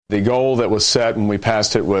The goal that was set when we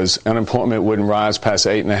passed it was unemployment wouldn't rise past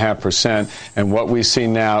 8.5%. And what we see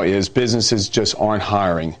now is businesses just aren't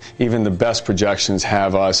hiring. Even the best projections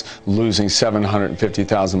have us losing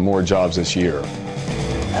 750,000 more jobs this year.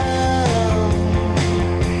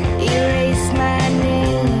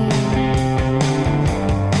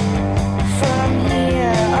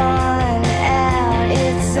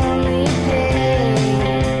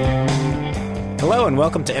 Hello and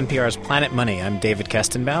welcome to NPR's Planet Money. I'm David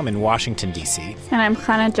Kestenbaum in Washington, D.C. And I'm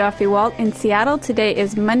Chana Joffe-Walt in Seattle. Today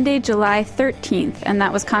is Monday, July 13th, and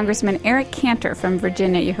that was Congressman Eric Cantor from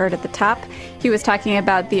Virginia you heard at the top. He was talking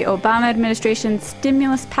about the Obama administration's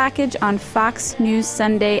stimulus package on Fox News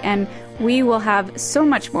Sunday, and we will have so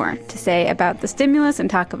much more to say about the stimulus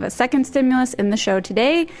and talk of a second stimulus in the show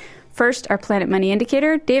today. First, our Planet Money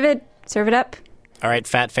indicator. David, serve it up. All right,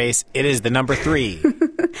 fat face, it is the number 3.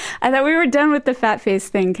 I thought we were done with the fat face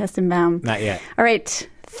thing, Kestenbaum. Not yet. All right,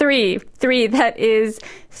 three. That is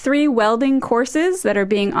 3 welding courses that are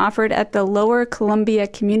being offered at the Lower Columbia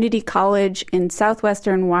Community College in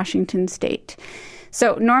southwestern Washington state.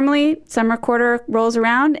 So normally, summer quarter rolls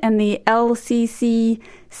around and the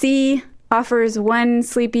LCCC offers 1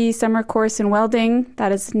 sleepy summer course in welding.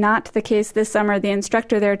 That is not the case this summer. The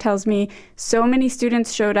instructor there tells me so many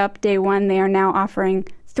students showed up day 1, they are now offering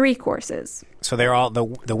 3 courses. So they're all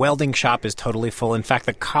the welding shop is totally full. In fact,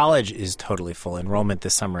 the college is totally full. Enrollment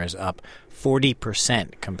this summer is up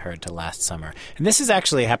 40% compared to last summer. And this is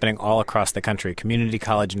actually happening all across the country. Community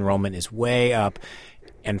college enrollment is way up,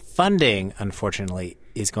 and funding, unfortunately,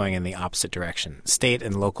 is going in the opposite direction. State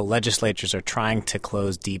and local legislatures are trying to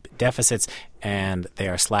close deep deficits, and they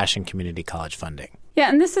are slashing community college funding. Yeah,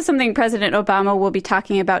 and this is something President Obama will be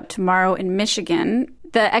talking about tomorrow in Michigan.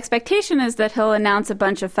 The expectation is that he'll announce a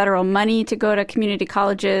bunch of federal money to go to community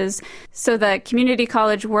colleges. So the community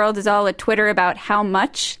college world is all at Twitter about how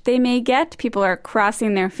much they may get. People are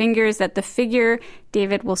crossing their fingers that the figure,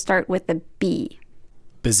 David, will start with a B.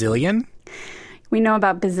 Bazillion? We know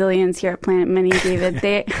about bazillions here at Planet Money, David.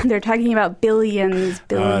 They're talking about billions.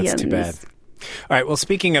 Oh, that's too bad. All right, well,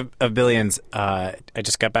 speaking of billions, I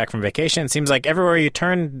just got back from vacation. It seems like everywhere you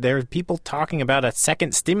turn, there are people talking about a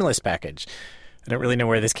second stimulus package. I don't really know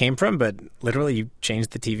where this came from, but literally you change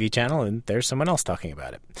the TV channel and there's someone else talking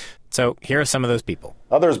about it. So here are some of those people.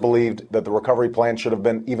 Others believed that the recovery plan should have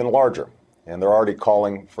been even larger, and they're already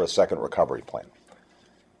calling for a second recovery plan.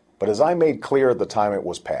 But as I made clear at the time it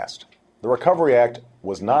was passed, the Recovery Act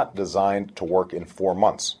was not designed to work in 4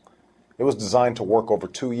 months. It was designed to work over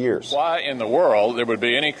 2 years. Why in the world there would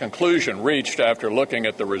be any conclusion reached after looking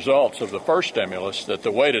at the results of the first stimulus that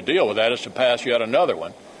the way to deal with that is to pass yet another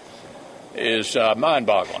one is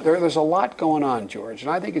mind-boggling. There's a lot going on, George,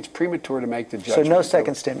 and I think it's premature to make the judgment. So no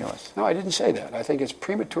second stimulus? No, I didn't say that. I think it's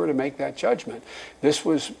premature to make that judgment. This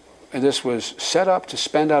was set up to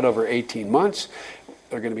spend out over 18 months.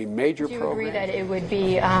 There are going to be major programs. Do you agree that it would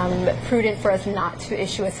be prudent for us not to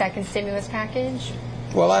issue a second stimulus package?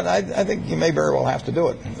 Well, I think you may very well have to do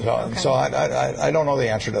it. So I don't know the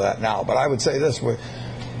answer to that now. But I would say this.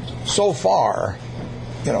 So far,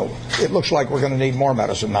 it looks like we're going to need more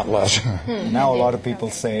medicine, not less. Now a lot of people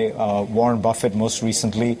say, Warren Buffett most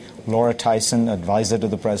recently, Laura Tyson, advisor to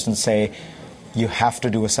the president, say you have to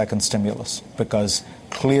do a second stimulus because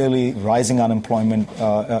clearly rising unemployment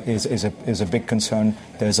is a big concern.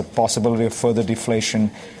 There's a possibility of further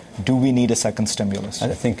deflation. Do we need a second stimulus?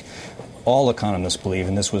 I think all economists believe,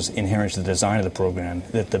 and this was inherent to the design of the program,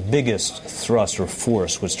 that the biggest thrust or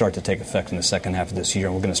force would start to take effect in the second half of this year,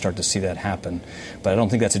 and we're going to start to see that happen. But I don't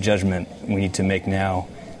think that's a judgment we need to make now.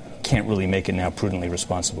 Can't really make it now prudently,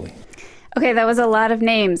 responsibly. Okay, that was a lot of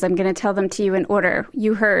names. I'm going to tell them to you in order.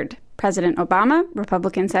 You heard President Obama,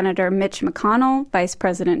 Republican Senator Mitch McConnell, Vice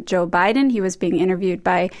President Joe Biden. He was being interviewed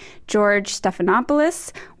by George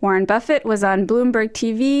Stephanopoulos. Warren Buffett was on Bloomberg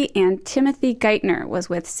TV, and Timothy Geithner was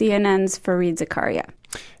with CNN's Fareed Zakaria.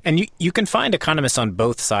 And you can find economists on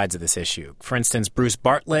both sides of this issue. For instance, Bruce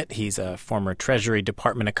Bartlett, he's a former Treasury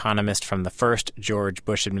Department economist from the first George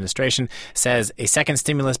Bush administration, says a second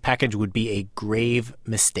stimulus package would be a grave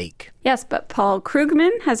mistake. Yes, but Paul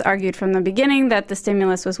Krugman has argued from the beginning that the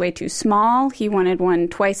stimulus was way too small. He wanted one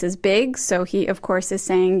twice as big. So he, of course, is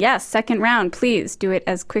saying, yes, second round, please do it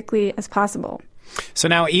as quickly as possible. So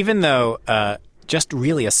now, even though just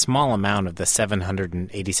really a small amount of the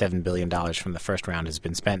 $787 billion from the first round has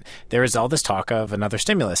been spent, there is all this talk of another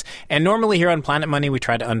stimulus. And normally here on Planet Money, we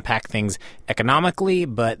try to unpack things economically,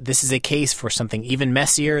 but this is a case for something even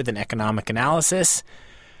messier than economic analysis,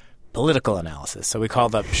 political analysis. So we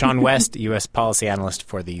called up Sean West, U.S. policy analyst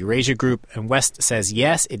for the Eurasia Group, and West says,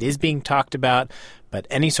 yes, it is being talked about, but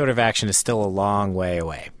any sort of action is still a long way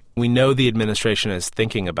away. We know the administration is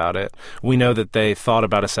thinking about it. We know that they thought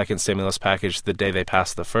about a second stimulus package the day they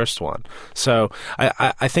passed the first one. So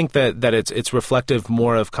I think that it's reflective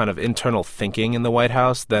more of kind of internal thinking in the White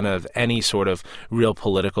House than of any sort of real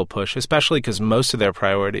political push, especially because most of their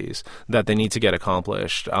priorities that they need to get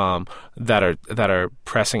accomplished that are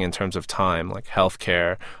pressing in terms of time, like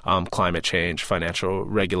healthcare, climate change, financial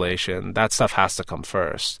regulation, that stuff has to come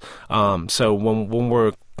first. So when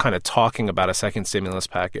we're kind of talking about a second stimulus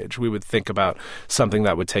package, we would think about something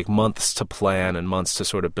that would take months to plan and months to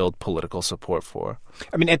sort of build political support for.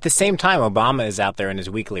 I mean, at the same time, Obama is out there in his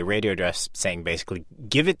weekly radio address saying basically,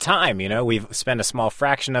 give it time. We've spent a small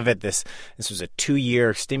fraction of it. This was a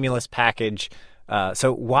 2-year stimulus package.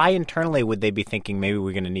 So why internally would they be thinking maybe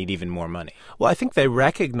we're going to need even more money? Well, I think they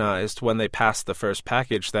recognized when they passed the first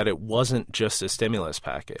package that it wasn't just a stimulus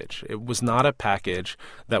package. It was not a package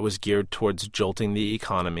that was geared towards jolting the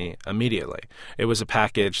economy immediately. It was a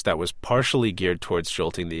package that was partially geared towards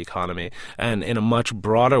jolting the economy and in a much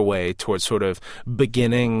broader way towards sort of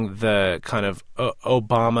beginning the kind of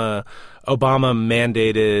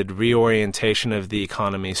Obama-mandated reorientation of the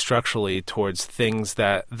economy structurally towards things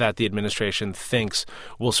that the administration thinks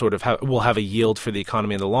will sort of will have a yield for the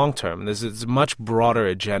economy in the long term. This is a much broader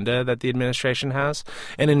agenda that the administration has.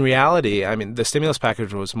 And in reality, I mean, the stimulus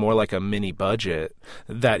package was more like a mini budget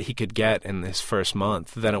that he could get in his first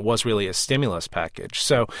month than it was really a stimulus package.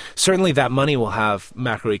 So certainly that money will have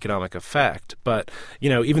macroeconomic effect. But,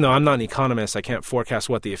 even though I'm not an economist, I can't forecast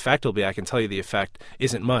what the effect will be. I can tell you the effect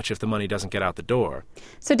isn't much if the money doesn't get out the door.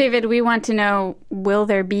 So, David, we want to know, will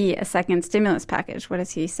there be a second stimulus package? What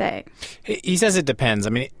does he say? He says it depends. I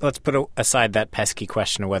mean, let's put aside that pesky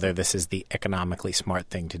question of whether this is the economically smart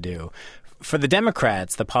thing to do. For the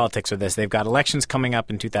Democrats, the politics are this. They've got elections coming up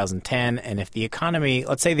in 2010, and if the economy,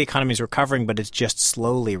 let's say the economy is recovering, but it's just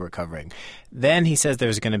slowly recovering, then he says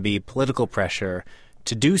there's going to be political pressure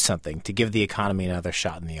to do something, to give the economy another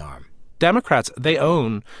shot in the arm. Democrats, they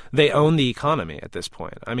own the economy at this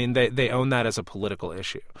point. I mean, they own that as a political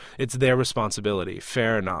issue. It's their responsibility,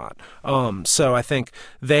 fair or not. So I think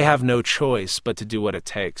they have no choice but to do what it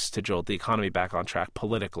takes to jolt the economy back on track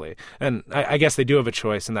politically. And I guess they do have a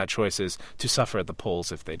choice, and that choice is to suffer at the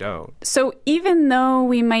polls if they don't. So even though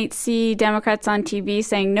we might see Democrats on TV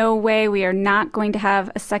saying, no way, we are not going to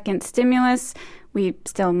have a second stimulus, we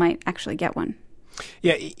still might actually get one.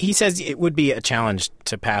 Yeah, he says it would be a challenge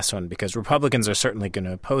to pass one because Republicans are certainly going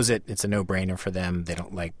to oppose it. It's a no-brainer for them. They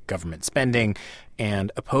don't like government spending.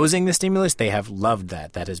 And opposing the stimulus, they have loved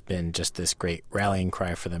that. That has been just this great rallying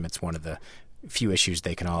cry for them. It's one of the few issues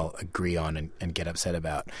they can all agree on and get upset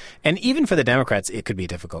about. And even for the Democrats, it could be a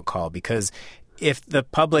difficult call because if the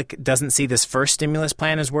public doesn't see this first stimulus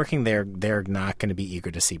plan is working, they're not going to be eager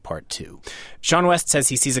to see part two. Sean West says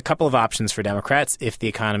he sees a couple of options for Democrats if the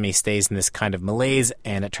economy stays in this kind of malaise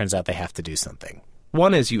and it turns out they have to do something.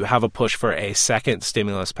 One is you have a push for a second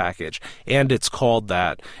stimulus package, and it's called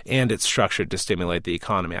that, and it's structured to stimulate the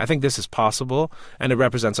economy. I think this is possible, and it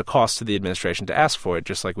represents a cost to the administration to ask for it,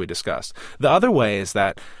 just like we discussed. The other way is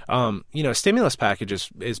that, a stimulus package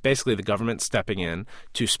is basically the government stepping in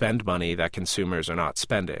to spend money that consumers are not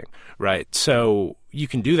spending, right? So you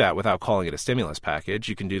can do that without calling it a stimulus package.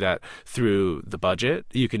 You can do that through the budget.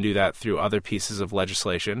 You can do that through other pieces of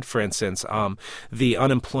legislation. For instance, the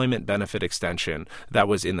unemployment benefit extension that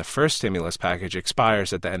was in the first stimulus package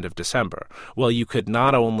expires at the end of December. Well, you could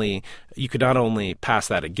not only pass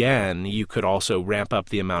that again, you could also ramp up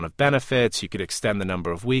the amount of benefits. You could extend the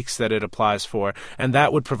number of weeks that it applies for, and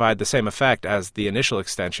that would provide the same effect as the initial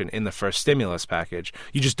extension in the first stimulus package.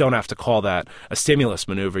 You just don't have to call that a stimulus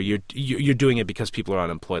maneuver. You're doing it because people are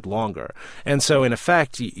unemployed longer. And so, in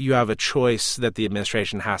effect, you have a choice that the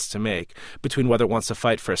administration has to make between whether it wants to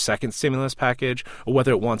fight for a second stimulus package or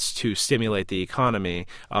whether it wants to stimulate the economy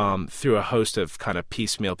through a host of kind of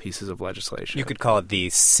piecemeal pieces of legislation. You could call it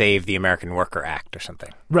the Save the American Worker Act or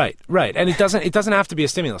something. Right. And it doesn't have to be a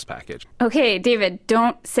stimulus package. Okay, David,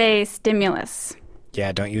 don't say stimulus.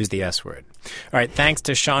 Yeah, don't use the S word. All right, thanks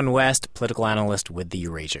to Sean West, political analyst with the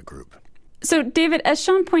Eurasia Group. So, David, as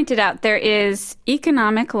Sean pointed out, there is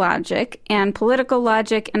economic logic and political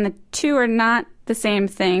logic, and the two are not the same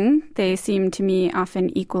thing. They seem to me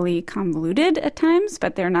often equally convoluted at times,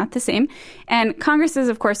 but they're not the same. And Congress is,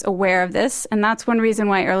 of course, aware of this, and that's one reason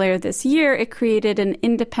why earlier this year it created an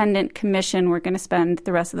independent commission we're going to spend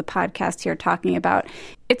the rest of the podcast here talking about.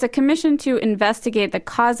 It's a commission to investigate the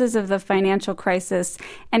causes of the financial crisis,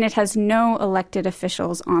 and it has no elected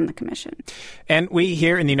officials on the commission. And we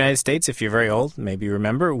here in the United States, if you're very old, maybe you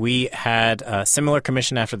remember, we had a similar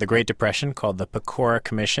commission after the Great Depression called the Pecora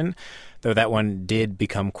Commission. though that one did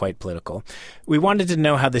become quite political. We wanted to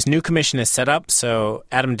know how this new commission is set up, so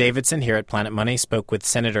Adam Davidson here at Planet Money spoke with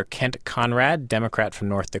Senator Kent Conrad, Democrat from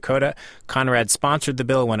North Dakota. Conrad sponsored the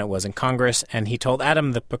bill when it was in Congress, and he told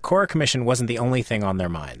Adam the Pecora Commission wasn't the only thing on their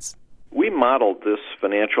minds. We modeled this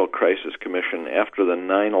Financial Crisis Commission after the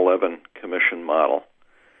 9/11 Commission model.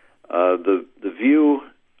 The view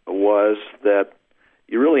was that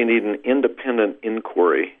you really need an independent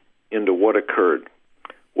inquiry into what occurred.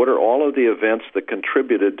 What are all of the events that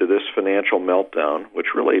contributed to this financial meltdown,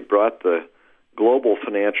 which really brought the global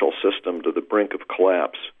financial system to the brink of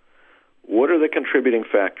collapse? What are the contributing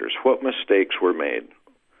factors? What mistakes were made?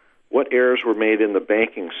 What errors were made in the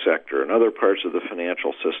banking sector and other parts of the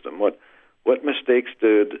financial system? What mistakes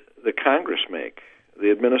did the Congress make,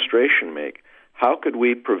 the administration make? How could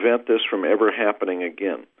we prevent this from ever happening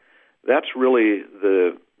again? That's really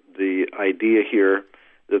the idea here,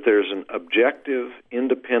 that there's an objective,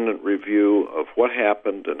 independent review of what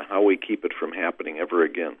happened and how we keep it from happening ever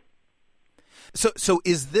again. So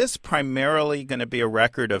is this primarily going to be a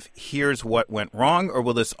record of here's what went wrong, or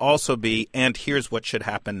will this also be and here's what should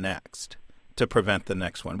happen next to prevent the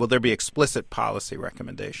next one? Will there be explicit policy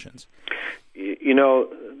recommendations? You know,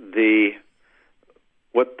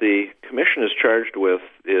 what the commission is charged with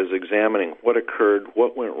is examining what occurred,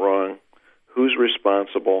 what went wrong, who's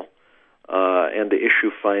responsible, and to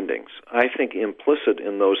issue findings. I think implicit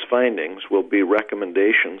in those findings will be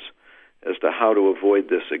recommendations as to how to avoid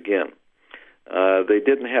this again. They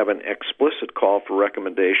didn't have an explicit call for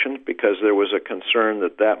recommendations because there was a concern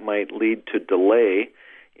that might lead to delay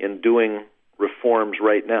in doing reforms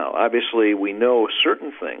right now. Obviously, we know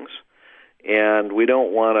certain things, and we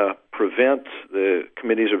don't want to prevent the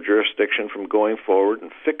committees of jurisdiction from going forward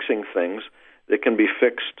and fixing things that can be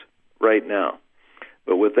fixed right now.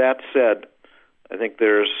 But with that said, I think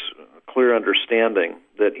there's a clear understanding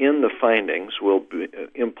that in the findings will be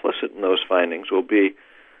implicit in those findings will be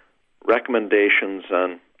recommendations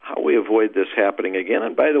on how we avoid this happening again.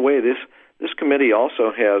 And by the way, this committee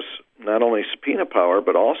also has not only subpoena power,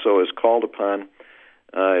 but also is called upon,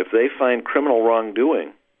 if they find criminal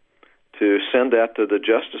wrongdoing, to send that to the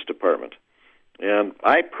Justice Department. And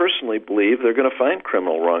I personally believe they're going to find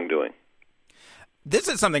criminal wrongdoing. This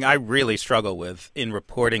is something I really struggle with in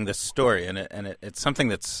reporting this story, and it's something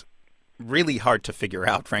that's really hard to figure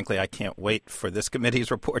out. Frankly, I can't wait for this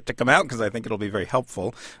committee's report to come out because I think it'll be very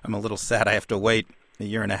helpful. I'm a little sad I have to wait a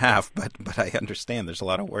year and a half, but I understand there's a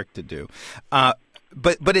lot of work to do.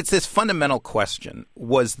 But it's this fundamental question.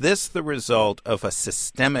 Was this the result of a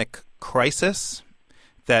systemic crisis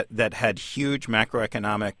that had huge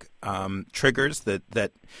macroeconomic triggers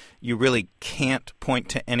that you really can't point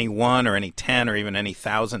to any one or any 10 or even any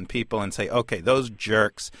 1,000 people and say, okay, those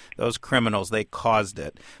jerks, those criminals, they caused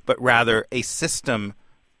it, but rather a system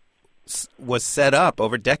was set up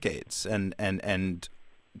over decades and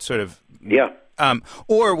sort of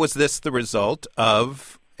or was this the result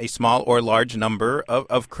of a small or large number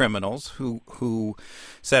of criminals who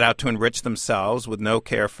set out to enrich themselves with no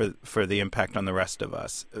care for the impact on the rest of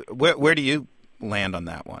us? Where do you land on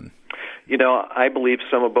that one? You know, I believe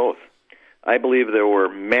some of both. I believe there were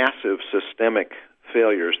massive systemic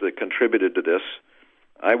failures that contributed to this.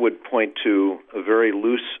 I would point to a very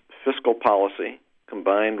loose fiscal policy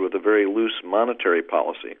combined with a very loose monetary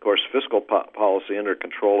policy. Of course, fiscal policy under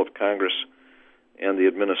control of Congress and the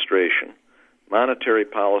administration. Monetary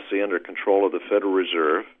policy under control of the Federal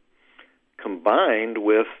Reserve, combined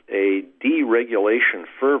with a deregulation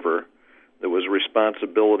fervor that was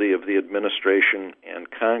responsibility of the administration and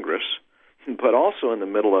Congress. But also in the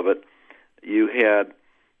middle of it, you had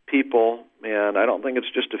people, and I don't think it's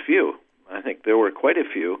just a few, I think there were quite a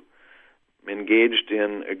few, engaged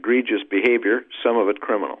in egregious behavior, some of it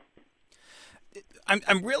criminal.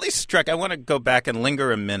 I'm really struck. I want to go back and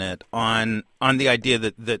linger a minute on the idea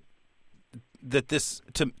that this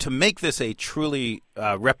to make this a truly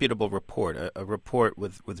reputable report, a report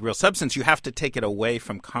with real substance, you have to take it away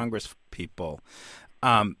from Congress people.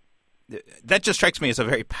 That just strikes me as a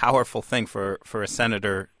very powerful thing for a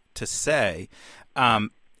senator to say, and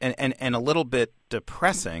a little bit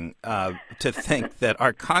depressing to think that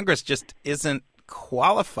our Congress just isn't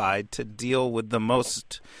qualified to deal with the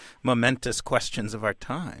most momentous questions of our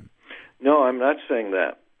time. No, I'm not saying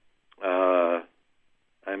that.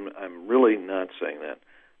 I'm really not saying that.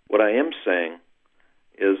 What I am saying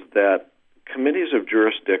is that committees of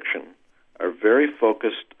jurisdiction are very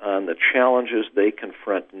focused on the challenges they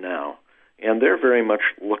confront now, and they're very much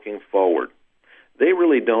looking forward. They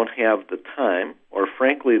really don't have the time or,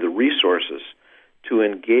 frankly, the resources to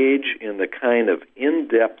engage in the kind of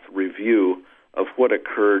in-depth review of what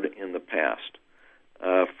occurred in the past.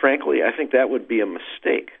 frankly, I think that would be a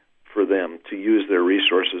mistake for them to use their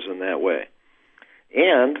resources in that way.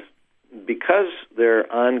 And because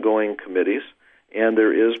they're ongoing committees and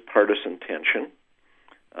there is partisan tension,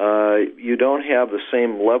 you don't have the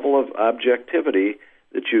same level of objectivity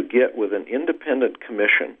that you get with an independent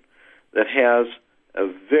commission that has a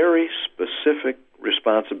very specific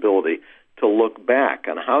responsibility to look back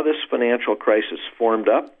on how this financial crisis formed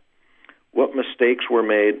up, what mistakes were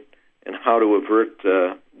made, and how to avert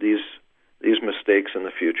these mistakes in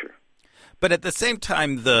the future. But at the same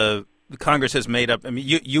time, the Congress has made up. I mean,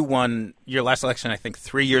 you won your last election, I think,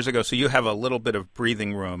 3 years ago, so you have a little bit of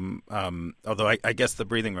breathing room. Although I guess the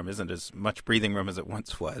breathing room isn't as much breathing room as it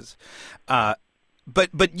once was.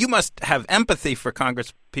 But you must have empathy for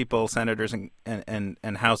Congress people, senators,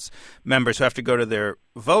 and House members who have to go to their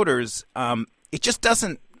voters. It just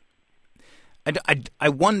doesn't. I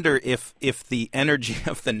wonder if the energy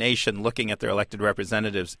of the nation looking at their elected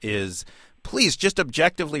representatives is, please just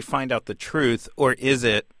objectively find out the truth, or is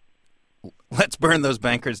it, let's burn those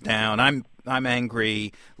bankers down, I'm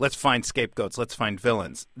angry, let's find scapegoats, let's find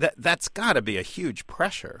villains. That's got to be a huge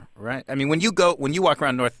pressure, right? I mean, when you walk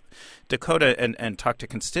around North Dakota and talk to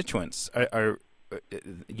constituents,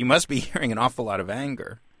 you must be hearing an awful lot of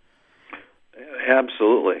anger.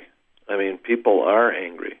 Absolutely. I mean, people are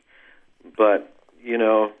angry. But,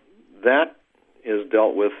 that is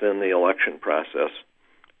dealt with in the election process.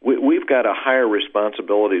 We've got a higher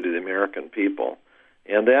responsibility to the American people,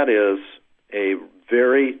 and that is a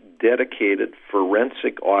very dedicated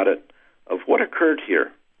forensic audit of what occurred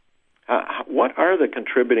here. What are the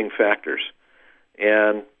contributing factors?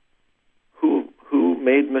 And who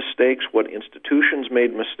made mistakes? What institutions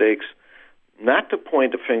made mistakes? Not to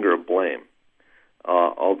point a finger of blame,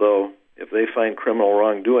 although if they find criminal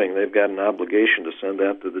wrongdoing, they've got an obligation to send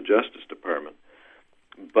that to the Justice Department.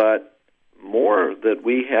 But more that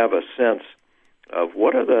we have a sense of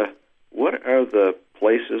what are the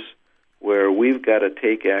places where we've got to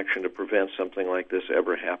take action to prevent something like this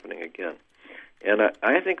ever happening again. And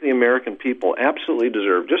I think the American people absolutely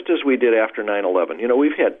deserve, just as we did after 9/11.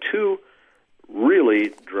 We've had two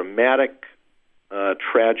really dramatic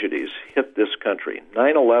tragedies hit this country.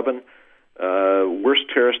 9/11, worst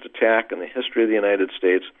terrorist attack in the history of the United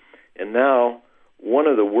States, and now one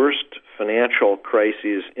of the worst financial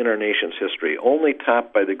crises in our nation's history, only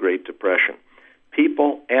topped by the Great Depression.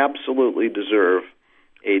 People absolutely deserve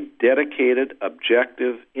a dedicated,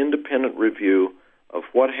 objective, independent review of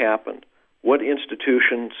what happened, what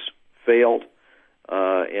institutions failed,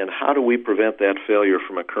 and how do we prevent that failure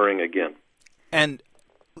from occurring again. And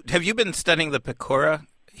have you been studying the Pecora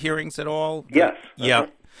hearings at all? Yes. Yeah.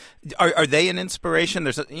 Are they an inspiration?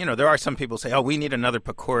 There are some people say, we need another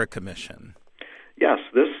Pecora commission. Yes,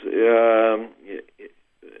 this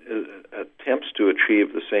attempts to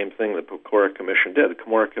achieve the same thing the Pecora Commission did. The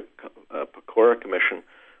Pecora Commission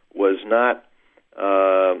was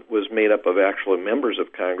made up of actual members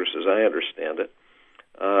of Congress, as I understand it.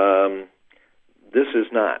 This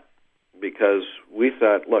is not, because we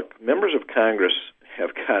thought, look, members of Congress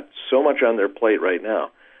have got so much on their plate right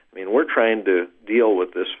now. I mean, we're trying to deal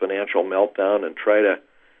with this financial meltdown and try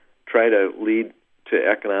to lead to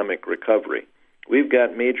economic recovery. We've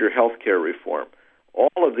got major health care reform.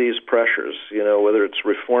 All of these pressures, whether it's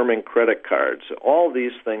reforming credit cards, all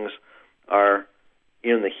these things are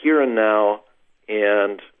in the here and now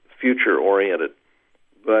and future-oriented.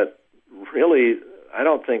 But really, I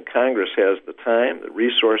don't think Congress has the time, the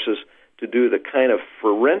resources to do the kind of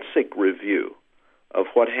forensic review of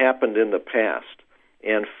what happened in the past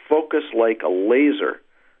and focus like a laser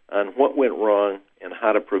on what went wrong and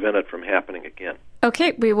how to prevent it from happening again.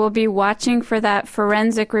 Okay, we will be watching for that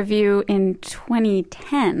forensic review in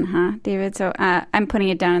 2010, huh, David? So I'm putting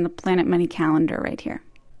it down in the Planet Money calendar right here.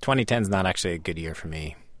 2010 is not actually a good year for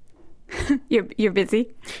me. You're busy?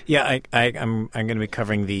 Yeah, I'm going to be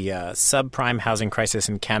covering the subprime housing crisis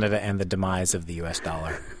in Canada and the demise of the U.S.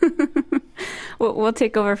 dollar. We'll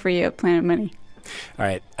take over for you at Planet Money. All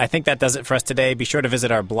right. I think that does it for us today. Be sure to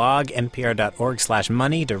visit our blog,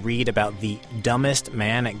 npr.org/money, to read about the dumbest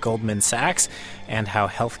man at Goldman Sachs and how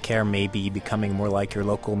healthcare may be becoming more like your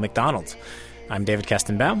local McDonald's. I'm David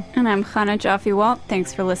Kestenbaum. And I'm Chana Joffe-Walt.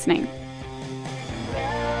 Thanks for listening.